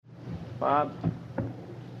Bob,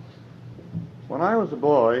 when I was a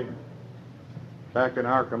boy, back in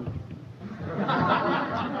Arkham,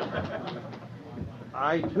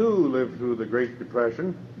 I too lived through the Great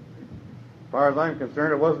Depression. As far as I'm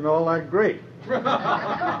concerned, it wasn't all that great. When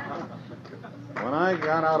I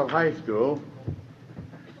got out of high school,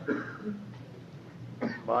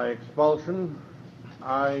 by expulsion,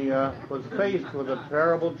 I was faced with a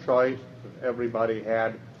terrible choice that everybody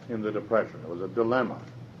had in the Depression. It was a dilemma.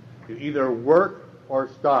 You either work or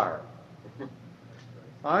starve.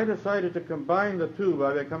 I decided to combine the two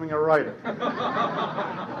by becoming a writer.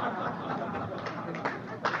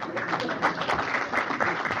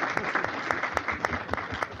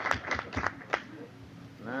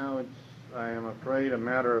 Now it's, I am afraid, a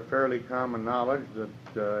matter of fairly common knowledge that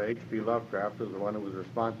H.P. Lovecraft is the one who was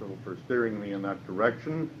responsible for steering me in that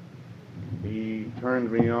direction. He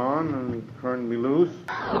turned me on and turned me loose.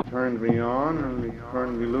 Turned me on and he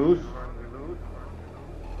turned me loose.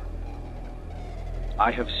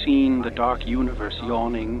 I have seen the dark universe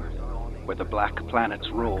yawning, where the black planets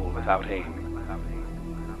roll without aim,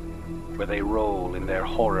 where they roll in their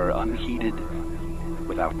horror unheeded,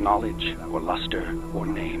 without knowledge or luster or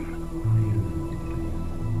name.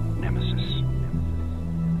 Nemesis.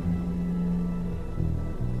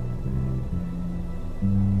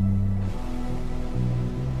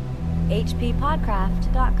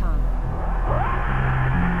 hppodcraft.com.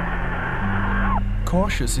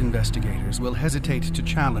 Cautious investigators will hesitate to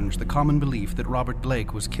challenge the common belief that Robert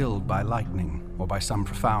Blake was killed by lightning or by some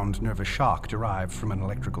profound nervous shock derived from an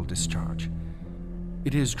electrical discharge.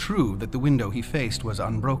 It is true that the window he faced was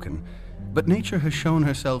unbroken, but nature has shown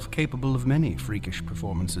herself capable of many freakish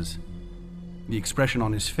performances. The expression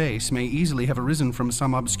on his face may easily have arisen from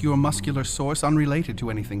some obscure muscular source unrelated to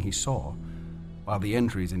anything he saw, while the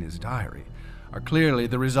entries in his diary are clearly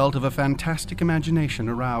the result of a fantastic imagination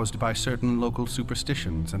aroused by certain local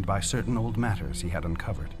superstitions and by certain old matters he had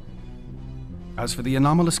uncovered. As for the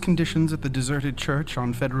anomalous conditions at the deserted church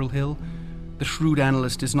on Federal Hill, the shrewd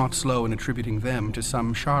analyst is not slow in attributing them to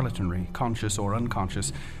some charlatanry, conscious or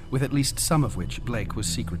unconscious, with at least some of which Blake was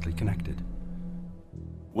secretly connected.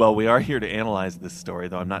 Well, we are here to analyze this story,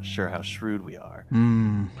 though I'm not sure how shrewd we are.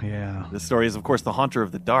 Yeah. This story is, of course, The Haunter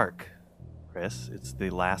of the Dark. Chris, it's the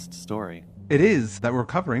last story. It is, that we're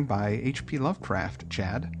covering by H.P. Lovecraft,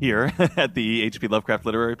 Chad. Here at the H.P. Lovecraft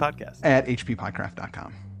Literary Podcast. At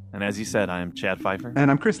hppodcraft.com. And as you said, I am Chad Pfeiffer.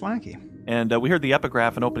 And I'm Chris Lackey. And we heard the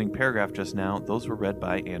epigraph and opening paragraph just now. Those were read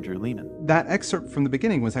by Andrew Lehman. That excerpt from the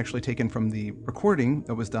beginning was actually taken from the recording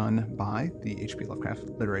that was done by the H.P. Lovecraft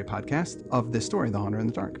Literary Podcast of this story, The Haunter in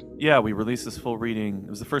the Dark. Yeah, we released this full reading. It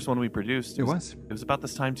was the first one we produced. It was. It was about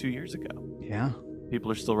this time 2 years ago. Yeah. People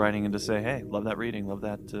are still writing in to say, hey, love that reading, love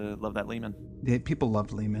that Lehman. Yeah, people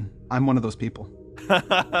loved Lehman. I'm one of those people.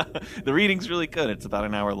 The reading's really good. It's about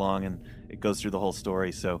an hour long, and it goes through the whole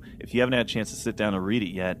story. So if you haven't had a chance to sit down and read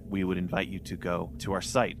it yet, we would invite you to go to our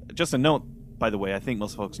site. Just a note, by the way, I think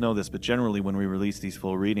most folks know this, but generally when we release these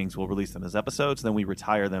full readings, we'll release them as episodes, then we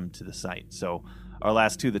retire them to the site. So our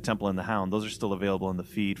last two, The Temple and the Hound, those are still available in the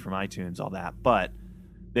feed from iTunes, all that. But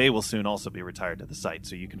they will soon also be retired to the site,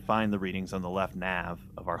 so you can find the readings on the left nav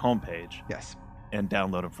of our homepage. Yes. And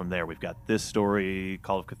download them from there. We've got this story,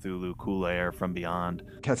 Call of Cthulhu, Cool Air, From Beyond.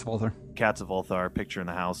 Cats of Ulthar. Cats of Ulthar, Picture in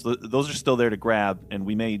the House. Those are still there to grab, and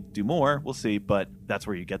we may do more. We'll see, but that's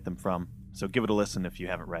where you get them from. So give it a listen if you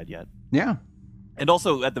haven't read yet. Yeah. And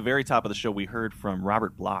also, at the very top of the show, we heard from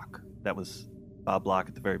Robert Bloch. That was Bob Bloch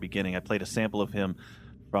at the very beginning. I played a sample of him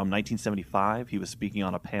from 1975. He was speaking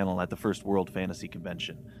on a panel at the first World Fantasy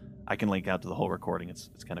Convention. I can link out to the whole recording. It's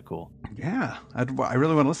kind of cool. Yeah, I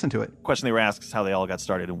really want to listen to it. Question they were asked is how they all got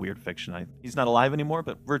started in weird fiction. He's not alive anymore,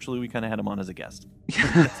 but virtually we kind of had him on as a guest.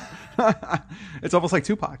 It's almost like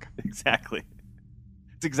Tupac. Exactly.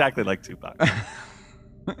 It's exactly like Tupac.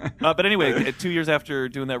 But anyway, 2 years after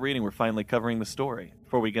doing that reading, we're finally covering the story.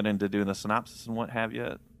 Before we get into doing the synopsis and what have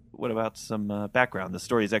you, what about some background? The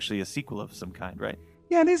story is actually a sequel of some kind, right?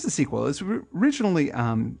 Yeah, it is a sequel. It's originally,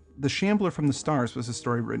 The Shambler from the Stars was a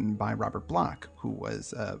story written by Robert Bloch, who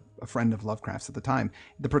was a friend of Lovecraft's at the time.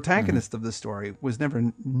 The protagonist of the story was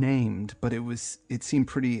never named, but it seemed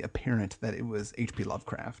pretty apparent that it was H.P.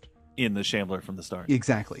 Lovecraft. In The Shambler from the Stars.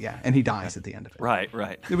 Exactly, yeah. And he dies at the end of it. Right.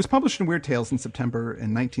 It was published in Weird Tales in September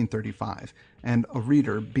in 1935, and a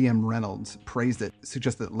reader, B.M. Reynolds, praised it,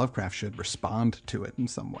 suggested that Lovecraft should respond to it in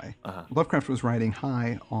some way. Lovecraft was riding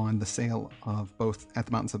high on the sale of both At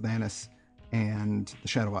the Mountains of Madness and The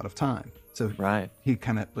Shadow Out of Time. So he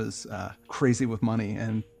kind of was crazy with money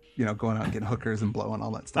and, going out and getting hookers and blowing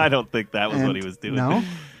all that stuff. I don't think that was what he was doing. No?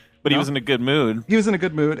 But he was in a good mood. He was in a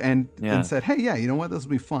good mood and Yeah. said, hey, yeah, you know what? This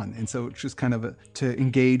will be fun. And so it's just kind of to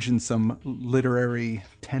engage in some literary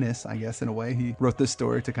tennis, I guess, in a way. He wrote this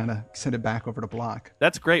story to kind of send it back over to Block.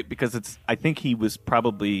 That's great because I think he was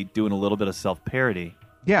probably doing a little bit of self-parody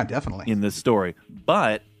Yeah, definitely. in this story.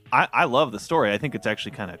 But I love the story. I think it's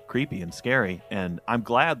actually kind of creepy and scary. And I'm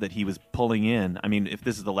glad that he was pulling in. I mean, if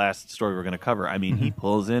this is the last story we're going to cover, I mean, he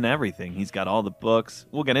pulls in everything. He's got all the books.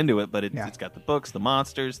 We'll get into it, but it's got the books, the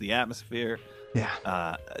monsters, the atmosphere,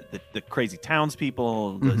 the crazy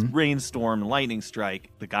townspeople, the rainstorm, lightning strike,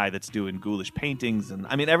 the guy that's doing ghoulish paintings. And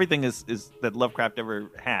I mean, everything is that Lovecraft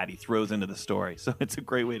ever had, he throws into the story. So it's a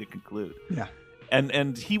great way to conclude. Yeah.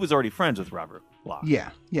 And he was already friends with Robert Bloch. Yeah.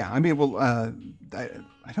 I mean, well,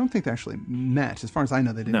 I don't think they actually met. As far as I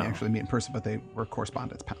know, they didn't actually meet in person, but they were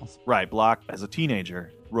correspondence pals. Right. Bloch, as a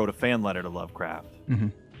teenager, wrote a fan letter to Lovecraft,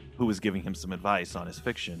 who was giving him some advice on his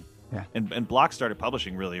fiction. Yeah. And Bloch started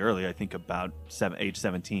publishing really early, I think about age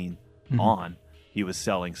 17 on. He was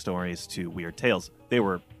selling stories to Weird Tales. They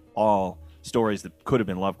were all stories that could have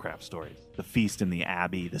been Lovecraft stories. The Feast in the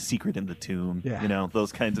Abbey, The Secret in the Tomb,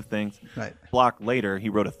 those kinds of things. Right. Bloch later, he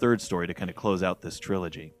wrote a third story to kind of close out this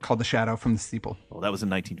trilogy. Called The Shadow from the Steeple. Well, that was in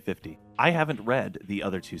 1950. I haven't read the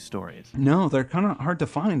other two stories. No, they're kind of hard to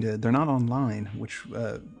find. They're not online, which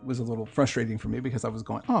was a little frustrating for me because I was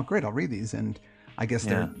going, oh, great, I'll read these. And I guess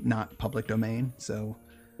they're not public domain, so...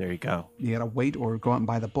 There you go. You gotta wait or go out and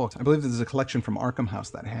buy the books. I believe there's a collection from Arkham House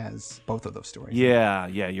that has both of those stories. Yeah,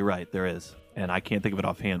 you're right. There is. And I can't think of it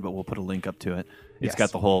offhand, but we'll put a link up to it. It's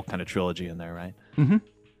got the whole kind of trilogy in there, right? Mm-hmm.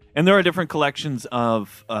 And there are different collections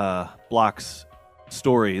of Bloch's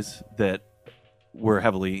stories that were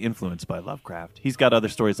heavily influenced by Lovecraft. He's got other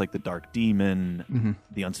stories like The Dark Demon,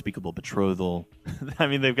 The Unspeakable Betrothal. I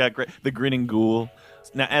mean, they've got The Grinning Ghoul.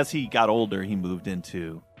 Now, as he got older, he moved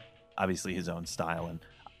into, obviously, his own style.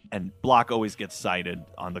 And Bloch always gets cited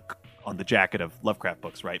on the jacket of Lovecraft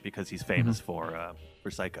books, right? Because he's famous for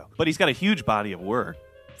Psycho. But he's got a huge body of work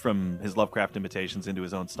from his Lovecraft imitations into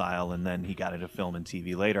his own style, and then he got into film and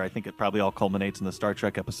TV later. I think it probably all culminates in the Star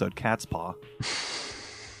Trek episode Cat's Paw.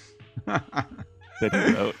 That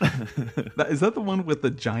he wrote. Is that the one with the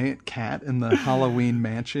giant cat in the Halloween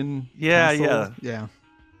mansion? Yeah. Yeah.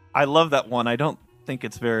 I love that one. I don't think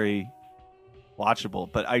it's very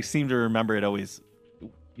watchable, but I seem to remember it always...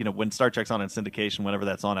 when Star Trek's on in syndication, whenever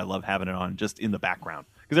that's on, I love having it on just in the background.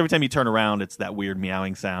 Because every time you turn around, it's that weird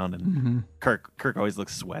meowing sound, and Kirk always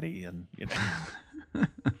looks sweaty, and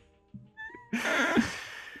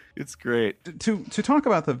it's great. To talk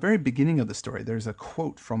about the very beginning of the story, there's a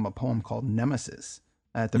quote from a poem called Nemesis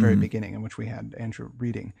at the very beginning, in which we had Andrew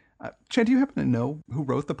reading. Chad, do you happen to know who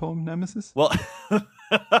wrote the poem Nemesis? Well,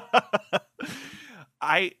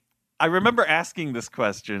 I remember asking this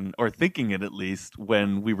question, or thinking it at least,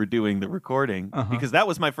 when we were doing the recording, because that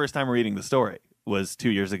was my first time reading the story, was 2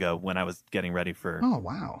 years ago when I was getting ready for... Oh,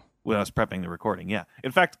 wow. When I was prepping the recording, yeah.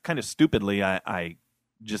 In fact, kind of stupidly, I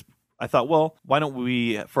thought, well, why don't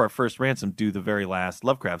we, for our first ransom, do the very last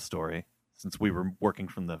Lovecraft story, since we were working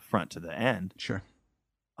from the front to the end. Sure.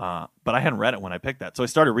 But I hadn't read it when I picked that. So I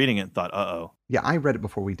started reading it and thought, uh-oh. Yeah, I read it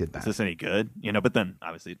before we did that. Is this any good? But then,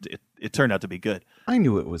 obviously, it turned out to be good. I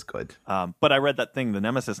knew it was good. But I read that thing, the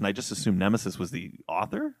Nemesis, and I just assumed Nemesis was the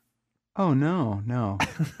author? Oh, no.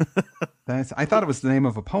 I thought it was the name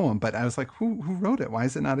of a poem, but I was like, who wrote it? Why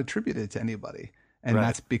is it not attributed to anybody? And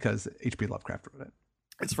that's because H.P. Lovecraft wrote it.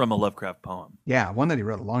 It's from a Lovecraft poem. Yeah, one that he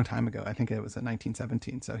wrote a long time ago. I think it was in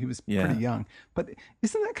 1917, so he was pretty young. But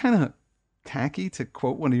isn't that kind of tacky to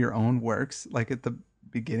quote one of your own works like at the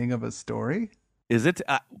beginning of a story? Is it?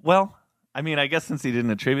 Well, I mean, I guess since he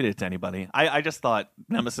didn't attribute it to anybody, I just thought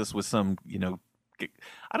Nemesis was some,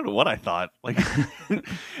 I don't know what I thought. Like,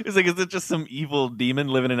 it's like, is it just some evil demon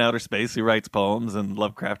living in outer space who writes poems, and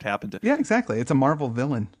Lovecraft happened to? Yeah, exactly. It's a Marvel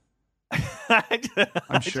villain. I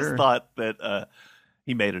just thought that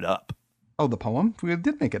he made it up. Oh, the poem? We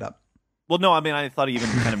did make it up. Well, no, I mean, I thought he even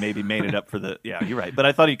kind of maybe made it up for the... Yeah, you're right. But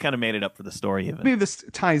I thought he kind of made it up for the story even. Maybe this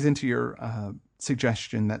ties into your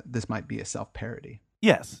suggestion that this might be a self-parody.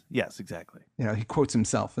 Yes, exactly. He quotes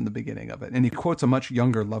himself in the beginning of it. And he quotes a much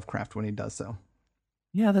younger Lovecraft when he does so.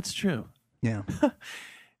 Yeah, that's true. Yeah.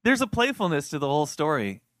 There's a playfulness to the whole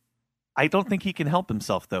story. I don't think he can help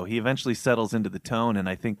himself, though. He eventually settles into the tone, and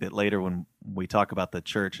I think that later when we talk about the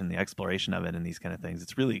church and the exploration of it and these kind of things,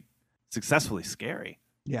 it's really successfully scary.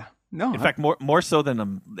 Yeah. No. In fact, more so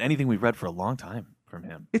than anything we've read for a long time from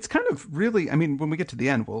him. It's kind of really, I mean, when we get to the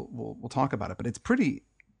end, we'll talk about it, but it's pretty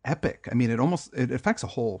epic. I mean, it affects a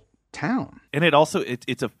whole town. And it also,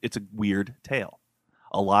 it's a weird tale.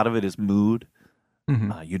 A lot of it is mood.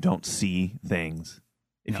 Mm-hmm. You don't see things.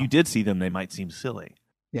 If you did see them, they might seem silly.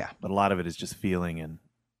 Yeah. But a lot of it is just feeling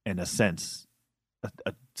and a sense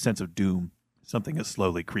of doom. Something is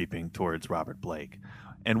slowly creeping towards Robert Blake.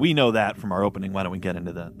 And we know that from our opening. Why don't we get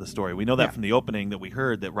into the story? We know that from the opening that we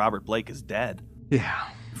heard that Robert Blake is dead. Yeah.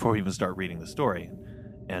 Before we even start reading the story.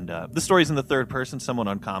 And the story's in the third person, somewhat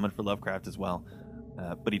uncommon for Lovecraft as well.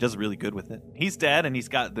 But he does really good with it. He's dead, and he's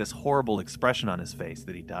got this horrible expression on his face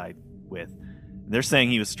that he died with. And they're saying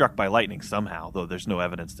he was struck by lightning somehow, though there's no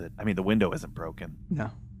evidence that... I mean, the window isn't broken.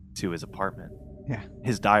 No. To his apartment. Yeah.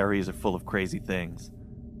 His diaries are full of crazy things.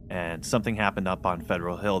 And something happened up on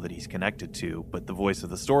Federal Hill that he's connected to, but the voice of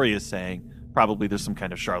the story is saying probably there's some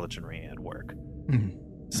kind of charlatanry at work.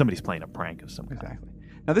 Mm-hmm. Somebody's playing a prank of some kind. Exactly.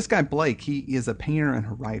 Now, this guy Blake, he is a painter and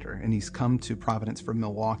a writer, and he's come to Providence from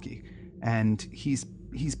Milwaukee. And he's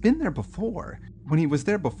been there before. When he was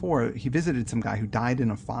there before, he visited some guy who died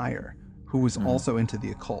in a fire, who was also into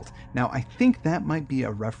the occult. Now, I think that might be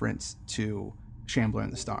a reference to Shambler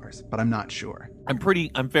in the Stars, but I'm not sure.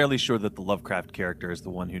 I'm fairly sure that the Lovecraft character is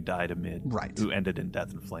the one who died amid, right, who ended in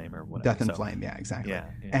Death and Flame or whatever. Death and Flame, yeah, exactly. Yeah.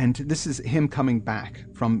 And this is him coming back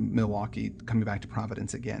from Milwaukee, coming back to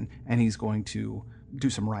Providence again, and he's going to do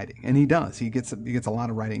some writing, and he does. He gets a lot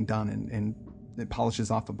of writing done, and it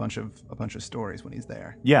polishes off a bunch of stories when he's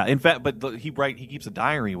there. Yeah, in fact, but he keeps a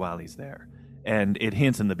diary while he's there, and it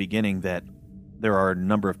hints in the beginning that there are a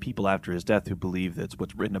number of people after his death who believe that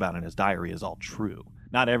what's written about in his diary is all true.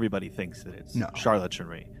 Not everybody thinks that it's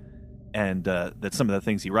charlatanry, and that some of the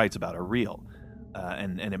things he writes about are real.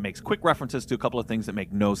 And it makes quick references to a couple of things that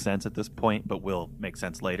make no sense at this point, but will make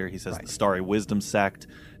sense later. He says the Starry Wisdom sect,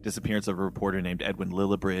 disappearance of a reporter named Edwin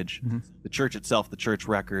Lillibridge, the church itself, the church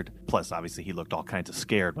record, plus obviously he looked all kinds of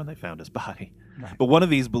scared when they found his body. Right. But one of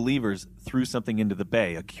these believers threw something into the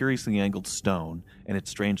bay, a curiously angled stone, and its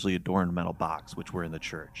strangely adorned metal box, which were in the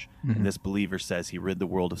church. And this believer says he rid the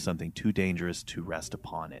world of something too dangerous to rest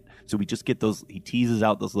upon it. So we just get he teases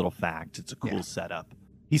out those little facts. It's a cool setup.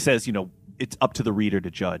 He says, it's up to the reader to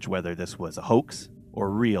judge whether this was a hoax or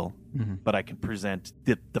real, but I can present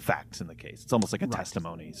the facts in the case. It's almost like a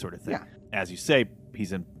testimony sort of thing. Yeah. As you say,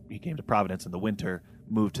 he came to Providence in the winter,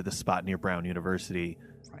 moved to the spot near Brown University.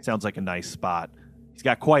 Right. Sounds like a nice spot. He's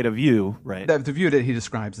got quite a view, right? The view that he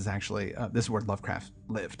describes is actually, this is where Lovecraft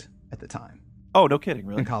lived at the time. Oh, no kidding,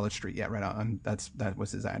 really? In College Street, yeah, right on. That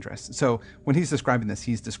was his address. So when he's describing this,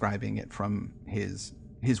 he's describing it from his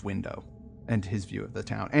window and his view of the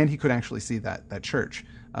town. And he could actually see that church,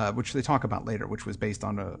 which they talk about later, which was based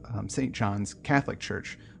on a St. John's Catholic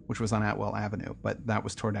church, which was on Atwell Avenue. But that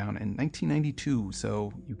was torn down in 1992,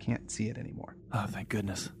 so you can't see it anymore. Oh, thank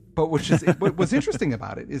goodness. But what was interesting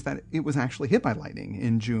about it is that it was actually hit by lightning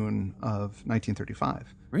in June of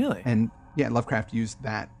 1935. Really? And yeah, Lovecraft used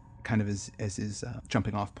that kind of as his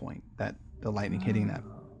jumping off point, that the lightning hitting that.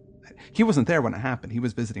 He wasn't there when it happened. He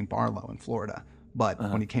was visiting Barlow in Florida. But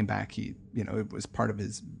when he came back, it was part of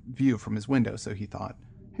his view from his window. So he thought,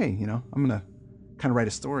 hey, I'm going to kind of write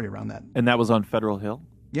a story around that. And that was on Federal Hill?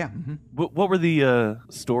 Yeah. Mm-hmm. What were the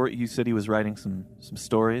story? You said he was writing some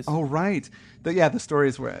stories? Oh, right. The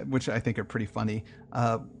stories which I think are pretty funny.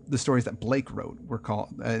 The stories that Blake wrote were called,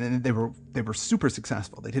 and they were super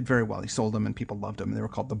successful. They did very well. He sold them and people loved them. And they were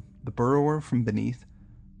called The Burrower from Beneath,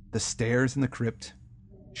 The Stairs in the Crypt,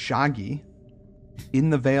 Shaggy, In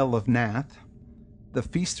the Vale of Nath, The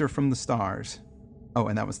Feaster from the Stars. Oh,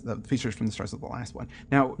 and that was the Feasters from the Stars was the last one.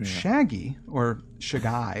 Now, Shaggy, or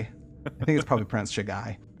Shagai, I think it's probably pronounced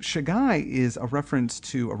Shagai. Shagai is a reference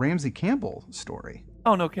to a Ramsey Campbell story.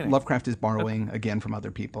 Oh, no kidding. Lovecraft is borrowing, again, from other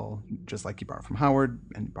people, just like he borrowed from Howard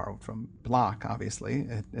and borrowed from Bloch, obviously,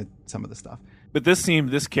 at some of the stuff. But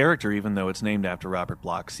this character, even though it's named after Robert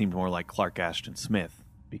Bloch, seemed more like Clark Ashton Smith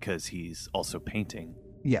because he's also painting.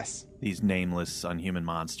 Yes. These nameless, unhuman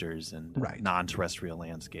monsters and non-terrestrial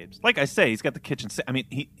landscapes. Like I say, he's got the kitchen. I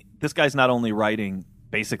mean, this guy's not only writing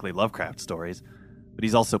basically Lovecraft stories, but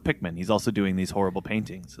he's also Pickman. He's also doing these horrible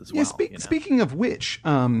paintings as well. Yeah, speaking of which,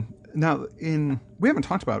 now we haven't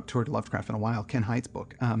talked about Tour de Lovecraft in a while, Ken Haight's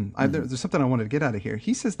book. There's something I wanted to get out of here.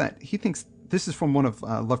 He says that he thinks this is from one of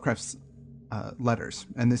Lovecraft's letters,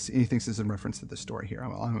 and he thinks this is in reference to the story here.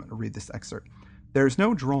 I'm going to read this excerpt. There is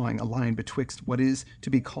no drawing a line betwixt what is to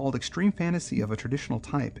be called extreme fantasy of a traditional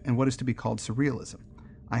type and what is to be called surrealism.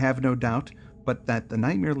 I have no doubt but that the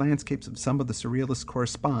nightmare landscapes of some of the surrealists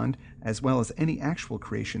correspond, as well as any actual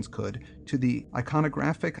creations could, to the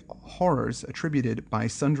iconographic horrors attributed by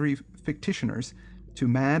sundry fictitioners to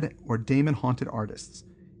mad or demon-haunted artists.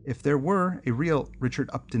 If there were a real Richard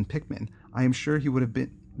Upton Pickman, I am sure he would have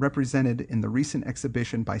been represented in the recent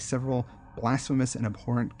exhibition by several blasphemous and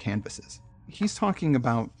abhorrent canvases. He's talking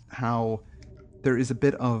about how there is a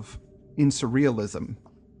bit of, in surrealism,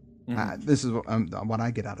 this is what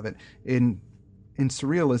I get out of it, in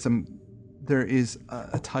surrealism, there is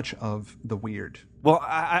a touch of the weird. Well,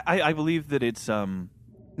 I believe that it's... and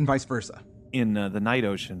vice versa. In The Night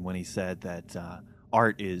Ocean, when he said that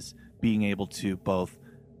art is being able to both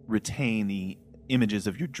retain the images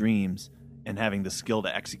of your dreams and having the skill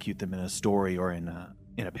to execute them in a story or in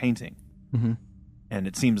a painting. Mm-hmm. And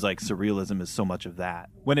it seems like surrealism is so much of that.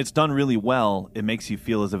 When it's done really well, it makes you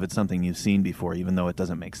feel as if it's something you've seen before, even though it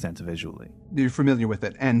doesn't make sense visually. You're familiar with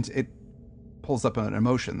it, and it pulls up an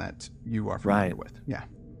emotion that you are familiar with. Yeah,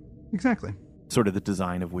 exactly. Sort of the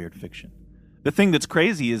design of weird fiction. The thing that's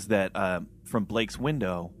crazy is that from Blake's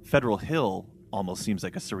window, Federal Hill almost seems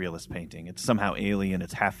like a surrealist painting. It's somehow alien,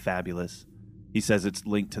 it's half fabulous. He says it's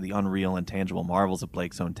linked to the unreal and tangible marvels of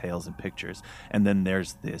Blake's own tales and pictures. And then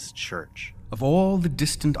there's this church. Of all the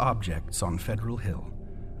distant objects on Federal Hill,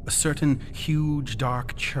 a certain huge,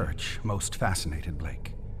 dark church most fascinated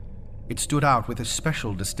Blake. It stood out with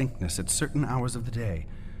especial distinctness at certain hours of the day,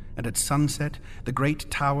 and at sunset, the great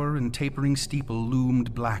tower and tapering steeple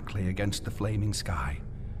loomed blackly against the flaming sky.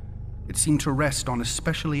 It seemed to rest on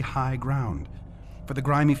especially high ground, for the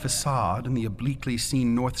grimy facade and the obliquely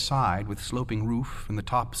seen north side with sloping roof and the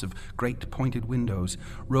tops of great pointed windows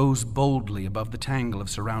rose boldly above the tangle of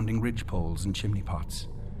surrounding ridgepoles and chimney pots.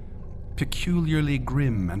 Peculiarly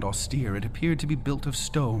grim and austere, it appeared to be built of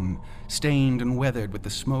stone, stained and weathered with the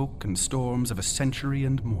smoke and storms of a century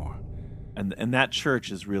and more. And that church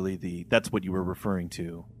is really that's what you were referring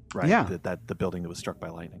to, right? Yeah. That the building that was struck by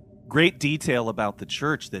lightning. Great detail about the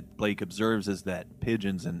church that Blake observes is that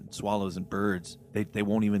pigeons and swallows and birds, they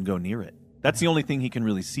won't even go near it. That's the only thing he can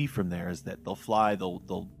really see from there, is that they'll fly,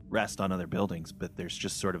 they'll rest on other buildings, but there's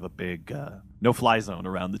just sort of a big no-fly zone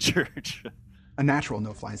around the church. A natural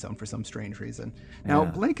no-fly zone for some strange reason. Now,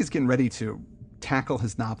 Blake is getting ready to tackle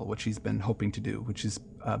his novel, which he's been hoping to do, which is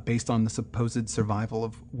based on the supposed survival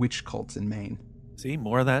of witch cults in Maine. See,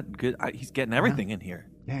 more of that. Good. He's getting everything in here.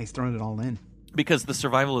 Yeah, he's throwing it all in. Because the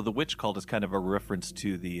survival of the witch cult is kind of a reference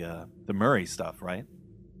to the Murray stuff, right?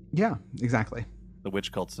 Yeah, exactly. The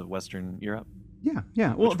witch cults of Western Europe.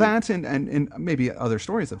 Yeah. Well, that and maybe other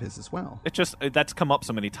stories of his as well. That's come up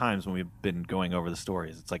so many times when we've been going over the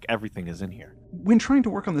stories. It's like everything is in here. When trying to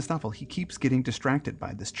work on this novel, he keeps getting distracted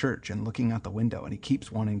by this church and looking out the window, and he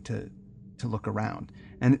keeps wanting to look around.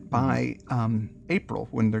 And by April,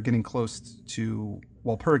 when they're getting close to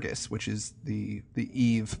Walpurgis, which is the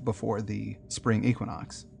eve before the spring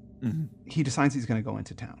equinox, he decides he's going to go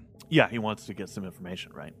into town. Yeah, he wants to get some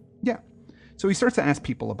information, right? Yeah. So he starts to ask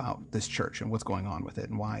people about this church and what's going on with it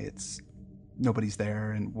and why nobody's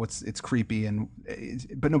there and it's creepy,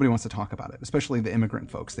 but nobody wants to talk about it, especially the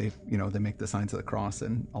immigrant folks. They make the signs of the cross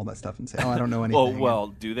and all that stuff and say, I don't know anything. well,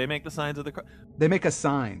 do they make the signs of the cross? They make a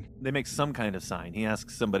sign. They make some kind of sign. He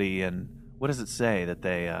asks somebody, and what does it say that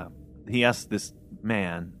they? He asks this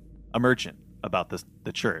man, a merchant, about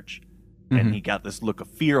the church, and he got this look of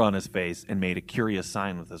fear on his face and made a curious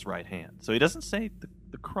sign with his right hand. So he doesn't say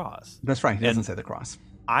the cross. That's right. He doesn't say the cross.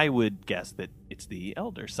 I would guess that it's the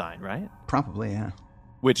elder sign, right? Probably, yeah.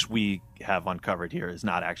 Which we have uncovered here is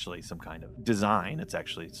not actually some kind of design. It's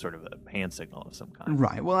actually sort of a hand signal of some kind.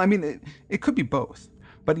 Right. Well, I mean, it could be both.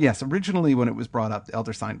 But yes, originally when it was brought up, the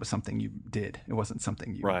elder sign was something you did. It wasn't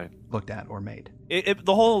something you looked at or made.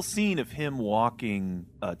 The whole scene of him walking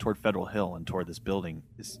toward Federal Hill and toward this building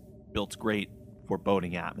is built great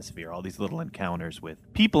foreboding atmosphere, all these little encounters with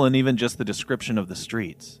people, and even just the description of the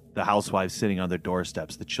streets, the housewives sitting on their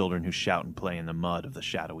doorsteps, the children who shout and play in the mud of the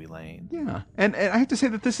shadowy lane. Yeah, and I have to say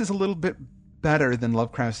that this is a little bit better than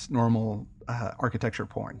Lovecraft's normal architecture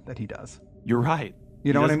porn that he does. You're right.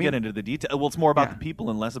 You know what I mean? Get into the detail. Well, it's more about the people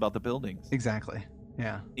and less about the buildings. Exactly.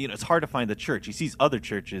 Yeah. It's hard to find the church. He sees other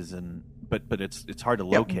churches, but it's hard to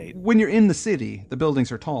locate. When you're in the city, the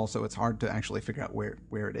buildings are tall, so it's hard to actually figure out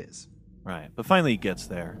where it is. Right. But finally he gets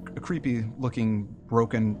there. A creepy-looking,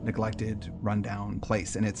 broken, neglected, rundown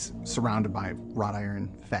place, and it's surrounded by wrought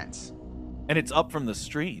iron fence. And it's up from the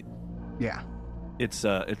street. Yeah. It's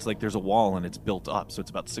like there's a wall and it's built up, so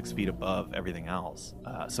it's about 6 feet above everything else.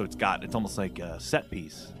 So it's almost like a set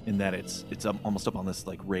piece in that it's almost up on this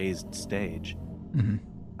like raised stage. Mm-hmm.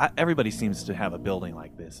 Everybody seems to have a building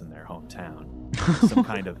like this in their hometown. Some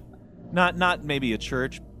kind of not maybe a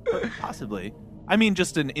church, but possibly. I mean,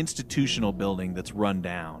 just an institutional building that's run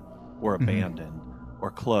down or abandoned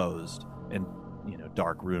or closed, and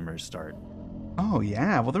dark rumors start. Oh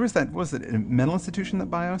yeah, well there was that. Was it a mental institution that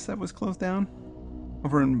Bio said was closed down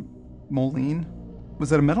over in Moline?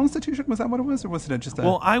 Was it a mental institution? Was that what it was, or was it just a?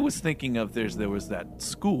 Well, I was thinking of there was that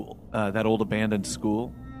school, that old abandoned school.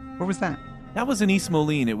 Where was that? That was in East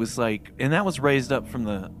Moline. It was like, and that was raised up from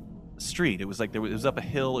the street. It was like it was up a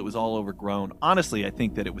hill. It was all overgrown. Honestly, I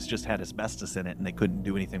think that it was just had asbestos in it, and they couldn't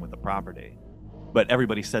do anything with the property. But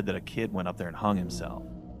everybody said that a kid went up there and hung himself.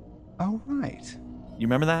 Oh, right. You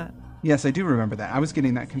remember that? Yes, I do remember that. I was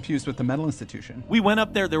getting that confused with the mental institution. We went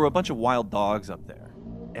up there. There were a bunch of wild dogs up there,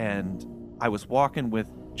 and I was walking with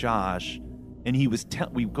Josh, and he was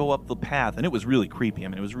we go up the path, and it was really creepy. I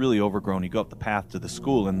mean, it was really overgrown. You go up the path to the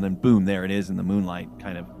school, and then boom, there it is in the moonlight,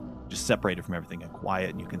 kind of just separated from everything and quiet,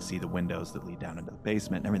 and you can see the windows that lead down into the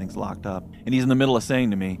basement, and everything's locked up. And he's in the middle of saying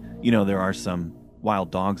to me, there are some wild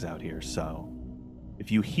dogs out here, so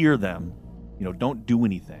if you hear them, don't do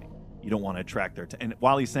anything. You don't want to attract their attention. And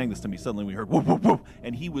while he's saying this to me, suddenly we heard whoop, whoop, whoop,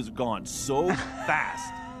 and he was gone so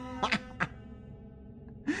fast.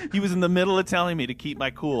 He was in the middle of telling me to keep my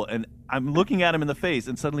cool, and I'm looking at him in the face,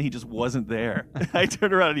 and suddenly he just wasn't there. I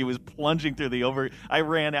turned around, and he was plunging through I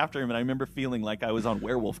ran after him, and I remember feeling like I was on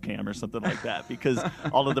Werewolf Cam or something like that, because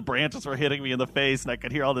all of the branches were hitting me in the face, and I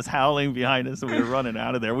could hear all this howling behind us, and we were running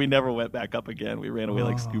out of there. We never went back up again. We ran away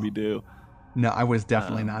like Scooby-Doo. No, I was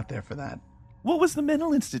definitely not there for that. What was the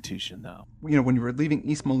mental institution, though? When you were leaving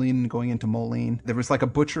East Moline and going into Moline, there was like a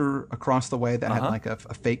butcher across the way that had like a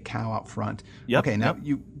fake cow out front. Yep, okay, now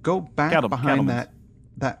you go back behind that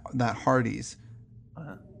Hardee's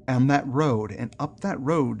on that road, and up that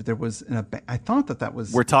road there was I thought that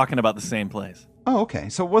was... We're talking about the same place. Oh, okay.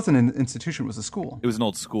 So it wasn't an institution, it was a school. It was an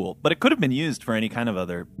old school, but it could have been used for any kind of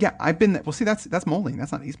other... Yeah, I've been there. Well, see, that's Moline.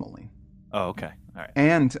 That's not East Moline. Oh, okay. All right.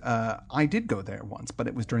 And I did go there once, but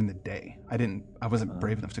it was during the day. I wasn't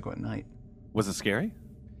brave enough to go at night. Was it scary?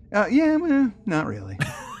 Yeah, not really.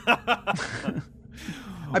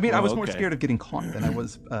 I mean, I was more okay. scared of getting caught than I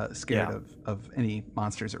was scared of any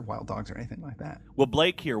monsters or wild dogs or anything like that. Well,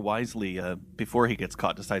 Blake here wisely, before he gets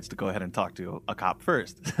caught, decides to go ahead and talk to a cop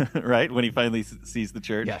first, right? When he finally sees the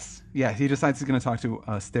church. Yes. Yeah, he decides he's going to talk to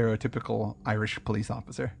a stereotypical Irish police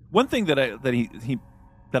officer. One thing that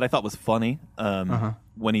I thought was funny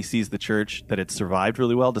when he sees the church, that it survived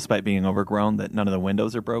really well despite being overgrown, that none of the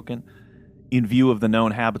windows are broken. In view of the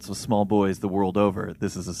known habits of small boys the world over,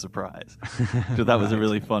 this is a surprise. So that was a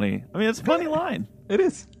really funny... I mean, it's a funny line. It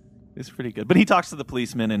is. It's pretty good. But he talks to the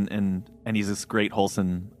policeman, and he's this great,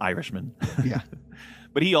 wholesome Irishman. Yeah.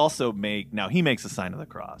 But he also he makes a sign of the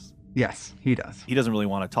cross. Yes, he does. He doesn't really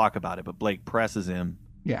want to talk about it, but Blake presses him.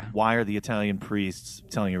 Yeah. Why are the Italian priests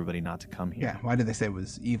telling everybody not to come here? Yeah. Why did they say it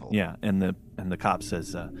was evil? Yeah. And the cop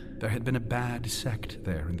says, there had been a bad sect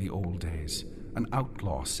there in the old days, an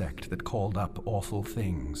outlaw sect that called up awful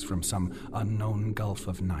things from some unknown gulf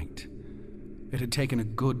of night. It had taken a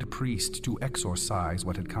good priest to exorcise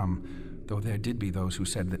what had come, though there did be those who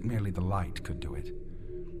said that merely the light could do it.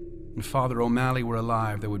 If Father O'Malley were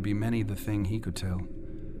alive, there would be many the thing he could tell.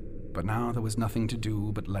 But now there was nothing to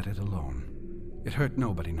do but let it alone. It hurt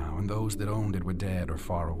nobody now, and those that owned it were dead or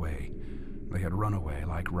far away. They had run away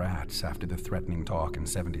like rats after the threatening talk in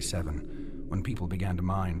 '77, when people began to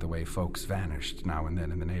mind the way folks vanished now and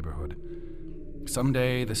then in the neighborhood.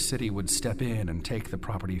 Someday the city would step in and take the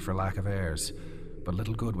property for lack of heirs, but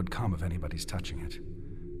little good would come of anybody's touching it.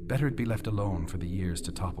 Better it be left alone for the years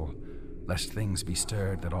to topple, lest things be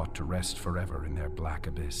stirred that ought to rest forever in their black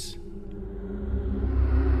abyss.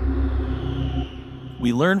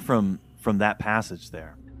 We learn from that passage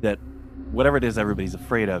there that whatever it is everybody's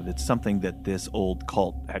afraid of, it's something that this old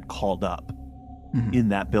cult had called up in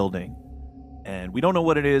that building. And we don't know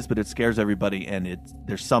what it is, but it scares everybody, and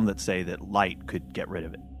there's some that say that light could get rid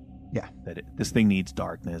of it. Yeah. That this thing needs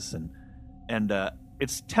darkness, and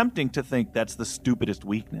it's tempting to think that's the stupidest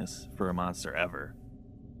weakness for a monster ever.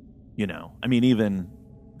 I mean, even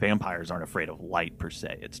vampires aren't afraid of light per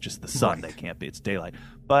se. It's just the sun. Right. They can't be. It's daylight.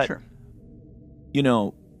 But, sure.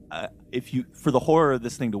 For the horror of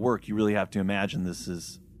this thing to work, you really have to imagine this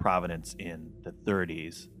is Providence in the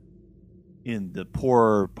 30s. In the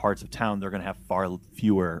poorer parts of town, they're going to have far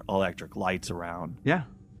fewer electric lights around. Yeah.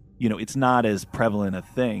 It's not as prevalent a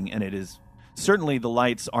thing, and it is certainly the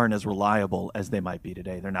lights aren't as reliable as they might be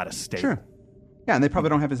today. They're not as stable. Sure. Yeah, and they probably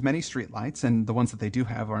don't have as many street lights, and the ones that they do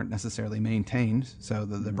have aren't necessarily maintained, so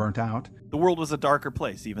that they're burnt out. The world was a darker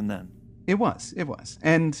place even then. It was.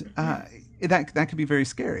 And that could be very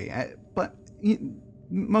scary. But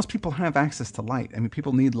most people have access to light. I mean,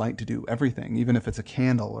 people need light to do everything, even if it's a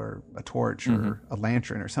candle or a torch or a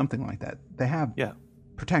lantern or something like that. They have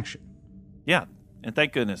protection. Yeah, and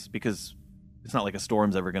thank goodness, because it's not like a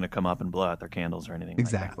storm's ever going to come up and blow out their candles or anything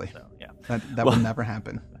exactly. like that. So, yeah. That will never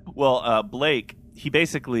happen. Well, Blake, he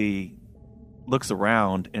basically looks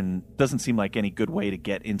around and doesn't seem like any good way to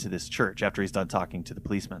get into this church after he's done talking to the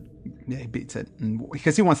policeman. Yeah, he beats it. And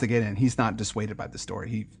because he wants to get in. He's not dissuaded by the story.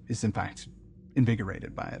 He is, in fact,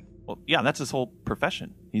 invigorated by it. Well, yeah, that's his whole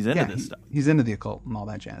profession. He's into this stuff. He's into the occult and all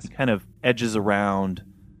that jazz. Kind of edges around,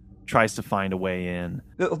 tries to find a way in.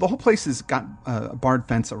 The whole place has got a barred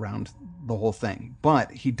fence around the whole thing,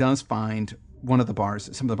 but he does find one of the bars.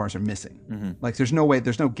 Some of the bars are missing. Mm-hmm. Like there's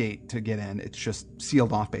no gate to get in. It's just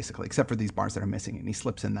sealed off basically, except for these bars that are missing, and he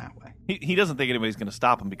slips in that way. He doesn't think anybody's going to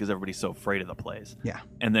stop him because everybody's so afraid of the place. Yeah.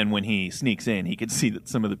 And then when he sneaks in, he can see that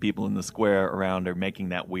some of the people in the square around are making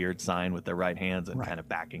that weird sign with their right hands and kind of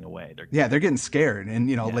backing away. They're getting scared,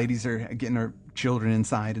 and ladies are getting their children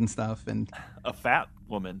inside and stuff. And a fat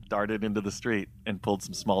woman darted into the street and pulled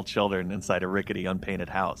some small children inside a rickety, unpainted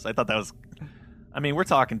house. I thought that was. I mean, we're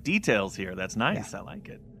talking details here. That's nice. Yeah. I like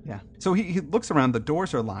it. Yeah. So he looks around. The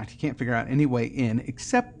doors are locked. He can't figure out any way in,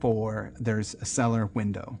 except for there's a cellar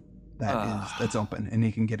window that's open, and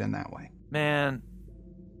he can get in that way. Man,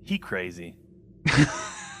 he crazy.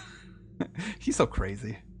 He's so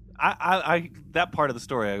crazy. I that part of the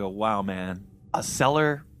story, I go, wow, man, a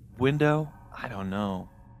cellar window. I don't know.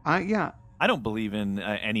 Yeah. I don't believe in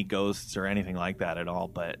any ghosts or anything like that at all.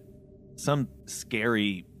 But some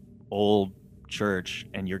scary old church,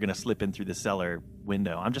 and you're gonna slip in through the cellar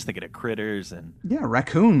window. I'm just thinking of critters and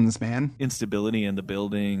raccoons, man, instability in the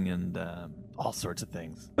building and all sorts of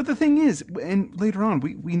things. But the thing is, and later on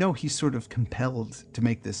we know he's sort of compelled to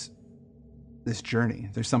make this journey.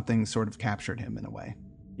 There's something sort of captured him in a way.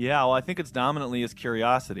 Yeah, well, I think it's dominantly his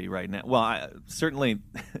curiosity right now. Well,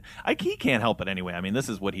 he can't help it anyway. I mean, this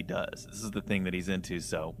is what he does. This is the thing that he's into.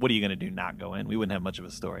 So what are you going to do, not go in? We wouldn't have much of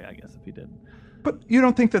a story, I guess, if he didn't. But you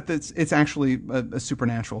don't think that it's actually a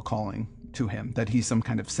supernatural calling to him, that he's some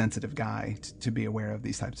kind of sensitive guy to be aware of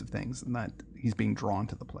these types of things, and that he's being drawn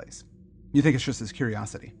to the place? You think it's just his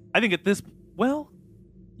curiosity? I think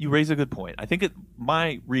you raise a good point. I think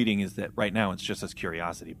my reading is that right now it's just his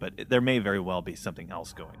curiosity, but there may very well be something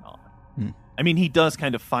else going on. I mean, he does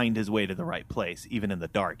kind of find his way to the right place, even in the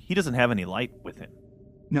dark. He doesn't have any light with him.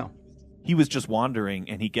 No. He was just wandering,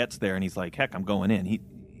 and he gets there, and he's like, heck, I'm going in. He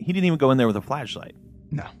didn't even go in there with a flashlight.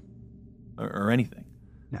 No. Or anything,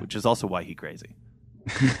 which is also why he's crazy.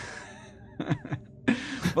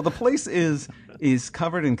 Well, the place is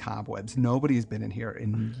covered in cobwebs. Nobody has been in here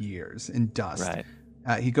in years, in dust. Right.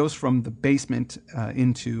 He goes from the basement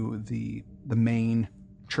into the main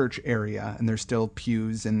church area, and there's still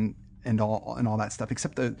pews and all that stuff,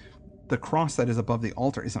 except the cross that is above the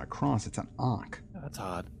altar isn't a cross, it's an ankh. That's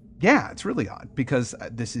odd. Yeah, it's really odd, because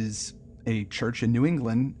this is a church in New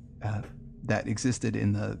England that existed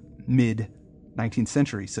in the mid-19th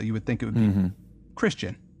century, so you would think it would be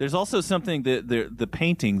Christian. There's also something that the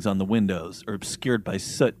paintings on the windows are obscured by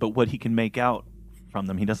soot, but what he can make out from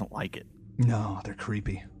them, he doesn't like it. No, they're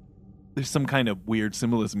creepy. There's some kind of weird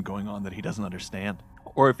symbolism going on that he doesn't understand.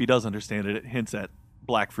 Or if he does understand it, it hints at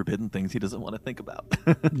black forbidden things he doesn't want to think about.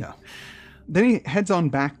 Yeah. Then he heads on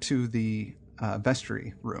back to the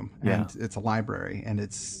vestry room, and it's a library, and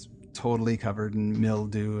it's totally covered in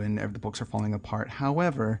mildew, and the books are falling apart.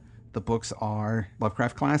 However, the books are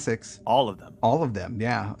Lovecraft classics. All of them. All of them,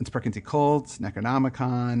 yeah. Inspercanti Cults,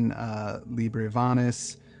 Necronomicon, Liber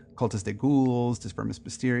Ivanis, Cultus de Ghouls, Dispermus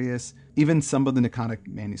Mysterius, even some of the Nicotic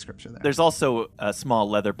manuscripts are there. There's also a small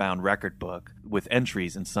leather-bound record book with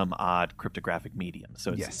entries in some odd cryptographic medium.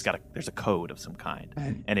 So there's a code of some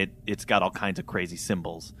kind. And it's got all kinds of crazy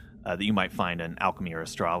symbols that you might find in alchemy or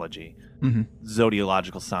astrology.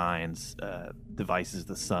 Zodiological signs, devices,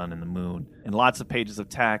 the sun and the moon, and lots of pages of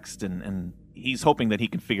text. And he's hoping that he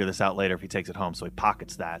can figure this out later if he takes it home, so he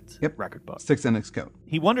pockets that record book. Sticks in his coat.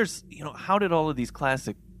 He wonders, how did all of these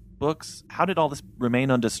classic books, how did all this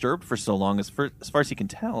remain undisturbed for so long? As far as he can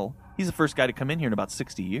tell, he's the first guy to come in here in about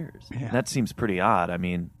 60 years. Yeah. That seems pretty odd. I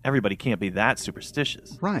mean, everybody can't be that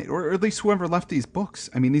superstitious. Right, or at least whoever left these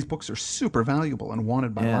books. I mean, these books are super valuable and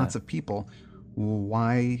wanted by lots of people.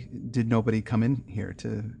 Why did nobody come in here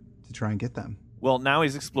to try and get them? Well, now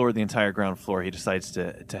he's explored the entire ground floor. He decides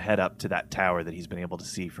to head up to that tower that he's been able to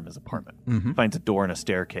see from his apartment. Finds a door and a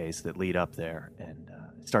staircase that lead up there, and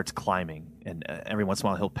starts climbing. And every once in a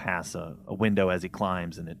while, he'll pass a window as he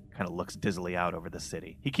climbs, and it kind of looks dizzily out over the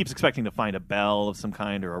city. He keeps expecting to find a bell of some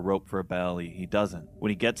kind or a rope for a bell. He doesn't. When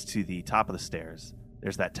he gets to the top of the stairs,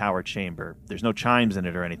 there's that tower chamber. There's no chimes in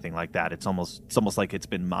it or anything like that. It's almost like it's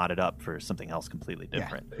been modded up for something else completely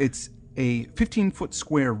different. Yeah. It's a 15-foot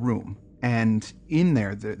square room. And in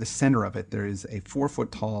there, the center of it, there is a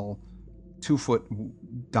 4-foot tall,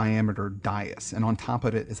 2-foot diameter dais. And on top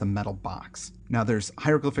of it is a metal box. Now, there's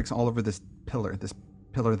hieroglyphics all over this pillar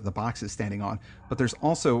that the box is standing on. But there's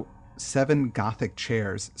also 7 Gothic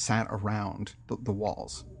chairs sat around the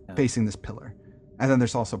walls. facing this pillar. And then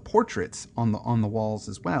there's also portraits on the walls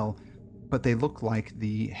as well, but they look like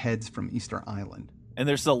the heads from Easter Island. And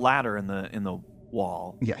there's a ladder in the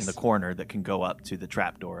wall Yes. in the corner that can go up to the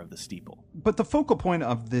trapdoor of the steeple. But the focal point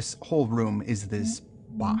of this whole room is this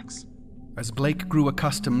box. As Blake grew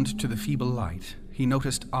accustomed to the feeble light, he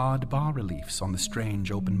noticed odd bas-reliefs on the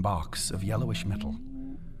strange open box of yellowish metal.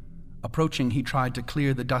 Approaching, he tried to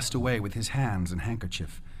clear the dust away with his hands and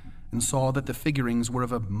handkerchief, and saw that the figurines were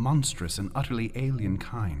of a monstrous and utterly alien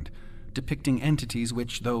kind, depicting entities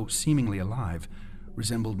which, though seemingly alive,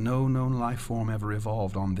 resembled no known life form ever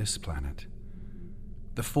evolved on this planet.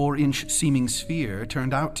 The 4-inch seeming sphere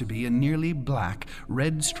turned out to be a nearly black,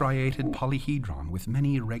 red-striated polyhedron with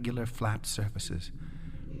many irregular flat surfaces.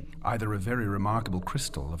 Either a very remarkable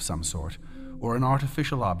crystal of some sort, or an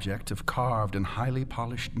artificial object of carved and highly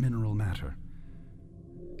polished mineral matter.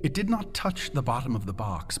 It did not touch the bottom of the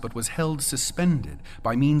box, but was held suspended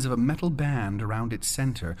by means of a metal band around its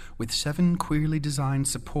center, with 7 queerly designed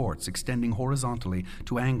supports extending horizontally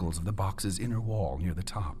to angles of the box's inner wall near the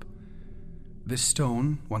top. This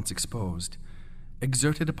stone, once exposed,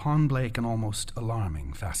 exerted upon Blake an almost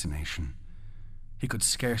alarming fascination. He could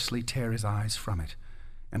scarcely tear his eyes from it,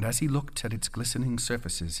 and as he looked at its glistening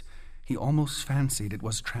surfaces, he almost fancied it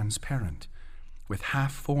was transparent, with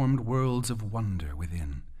half-formed worlds of wonder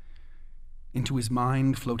within. Into his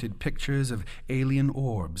mind floated pictures of alien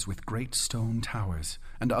orbs with great stone towers,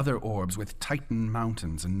 and other orbs with Titan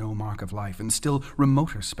mountains and no mark of life, and still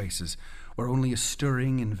remoter spaces where only a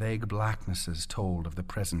stirring in vague blacknesses told of the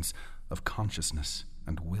presence of consciousness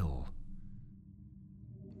and will.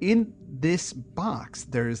 In this box,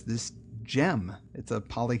 there's this gem. It's a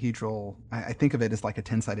polyhedral, I think of it as like a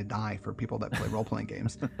 10-sided die for people that play role-playing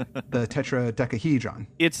games. The tetradecahedron.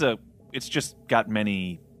 It's just got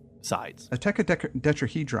many sides. A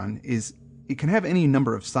tetrahedron it can have any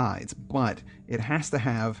number of sides, but it has to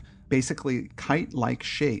have basically kite-like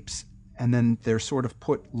shapes, and then they're sort of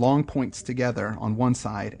put long points together on one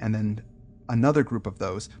side, and then another group of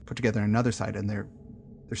those put together on another side, and they're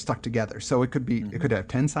stuck together. So it could be, it could have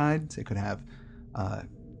 10 sides, it could have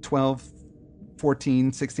 12,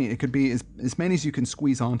 14, 16, it could be as many as you can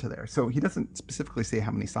squeeze onto there. So he doesn't specifically say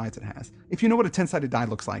how many sides it has. If you know what a 10-sided die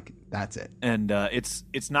looks like, that's it. And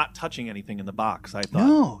it's not touching anything in the box, I thought.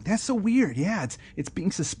 No, that's so weird. Yeah, it's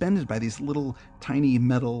being suspended by these little tiny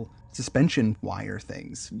metal suspension wire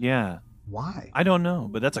things. Yeah. Why? I don't know,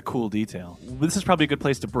 but that's a cool detail. This is probably a good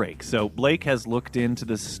place to break. So Blake has looked into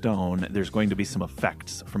this stone. There's going to be some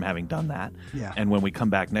effects from having done that. Yeah. And when we come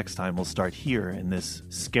back next time, we'll start here in this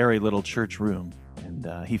scary little church room.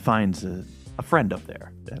 And he finds a friend up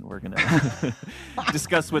there. And we're going to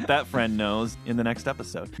discuss what that friend knows in the next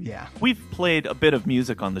episode. Yeah. We've played a bit of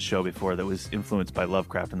music on the show before that was influenced by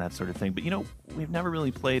Lovecraft and that sort of thing. But, we've never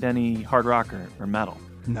really played any hard rock or metal.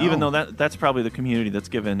 No. Even though that's probably the community that's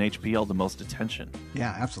given HPL the most attention.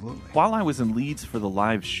 Yeah, absolutely. While I was in Leeds for the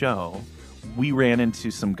live show, we ran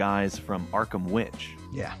into some guys from Arkham Witch.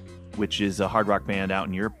 Yeah. Which is a hard rock band out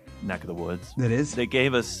in your neck of the woods. It is. They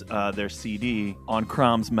gave us their CD on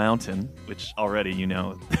Crom's Mountain, which already,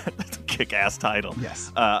 that's a kick-ass title.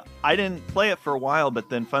 Yes. I didn't play it for a while,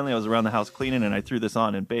 but then finally I was around the house cleaning and I threw this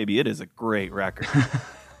on, and baby, it is a great record.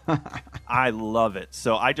 I love it.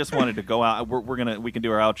 So I just wanted to go out. We can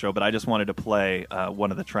do our outro, but I just wanted to play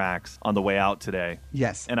one of the tracks on the way out today.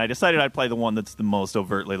 Yes. And I decided I'd play the one that's the most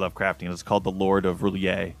overtly Lovecraftian. It's called The Lord of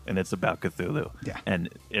Roulier, and it's about Cthulhu. Yeah. And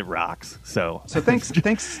it rocks. So thanks.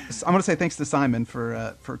 I want to say thanks to Simon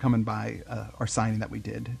for coming by our signing that we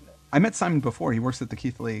did. I met Simon before. He works at the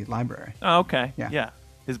Keithley Library. Oh, okay. Yeah.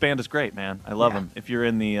 His band is great, man. I love them. If you're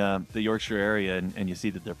in the Yorkshire area and you see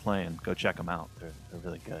that they're playing, go check them out. They're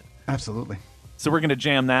really good. Absolutely. So we're going to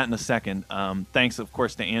jam that in a second. Thanks, of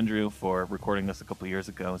course, to Andrew for recording this a couple years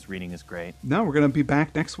ago. His reading is great. No, we're going to be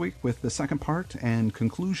back next week with the second part and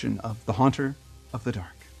conclusion of The Haunter of the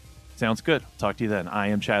Dark. Sounds good. Talk to you then. I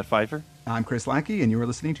am Chad Pfeiffer. I'm Chris Lackey, and you are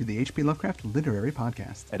listening to the H.P. Lovecraft Literary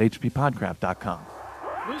Podcast at hppodcraft.com.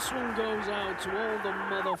 This one goes out to all the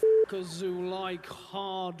motherfuckers who like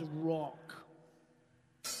hard rock.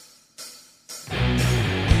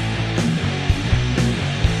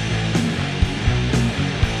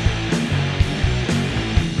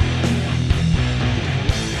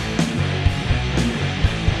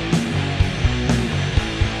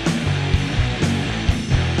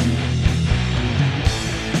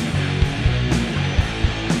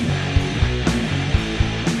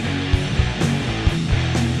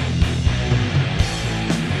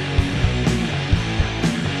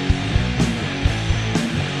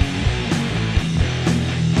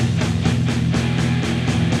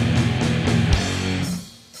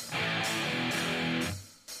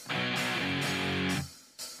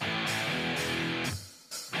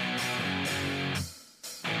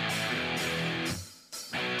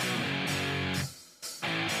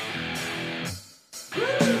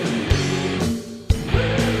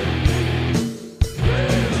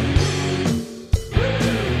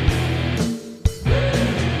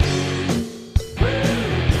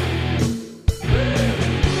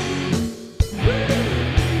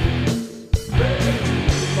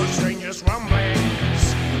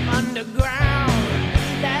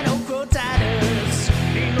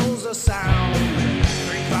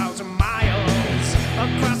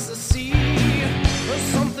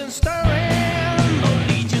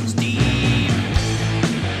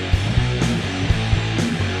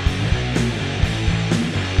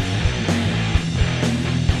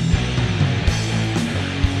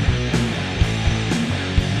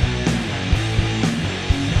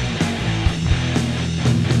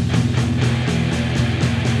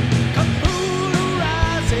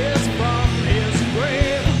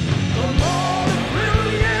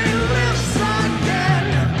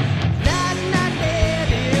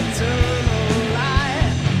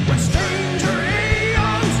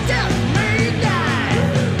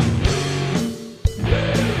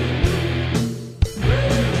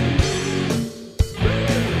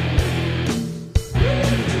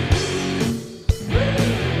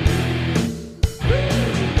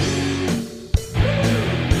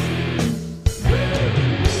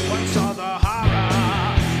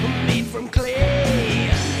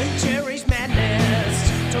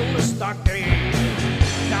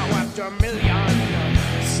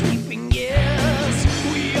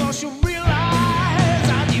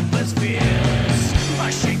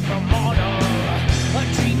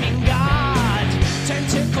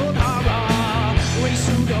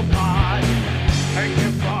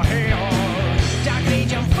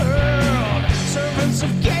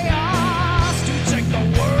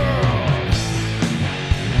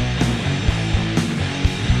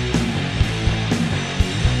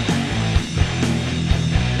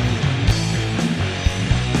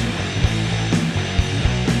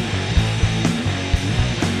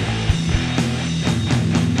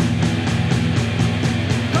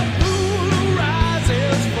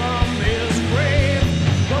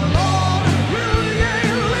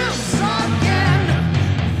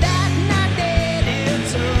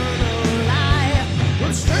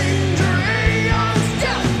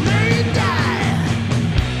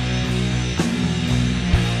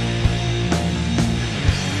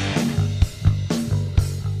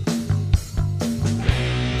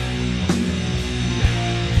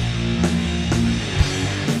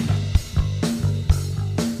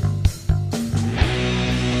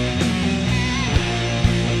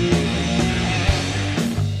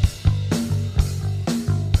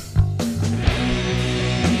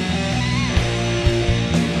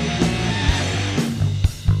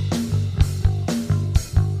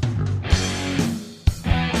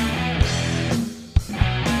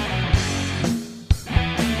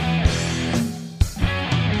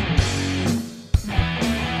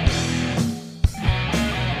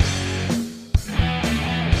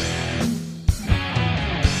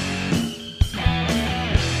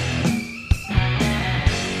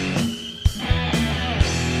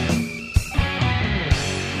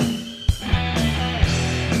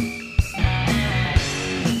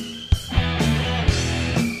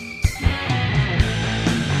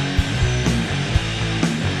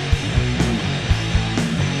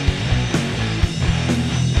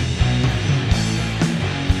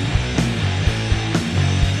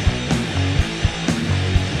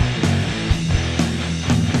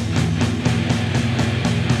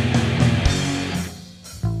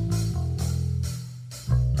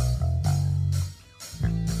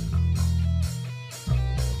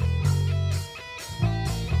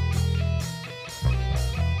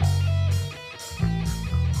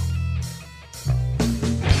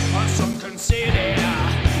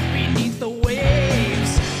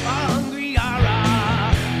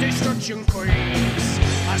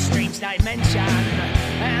 dimension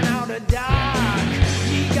and out of dark.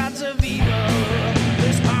 Ye gods of evil,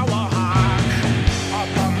 this power hark.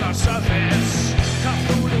 Upon the surface,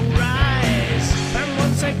 Cthulhu rise, and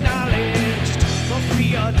once acknowledged, the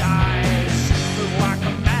fear dies. Through lack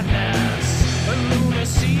of madness and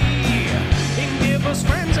lunacy, it give us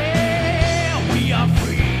frenzy.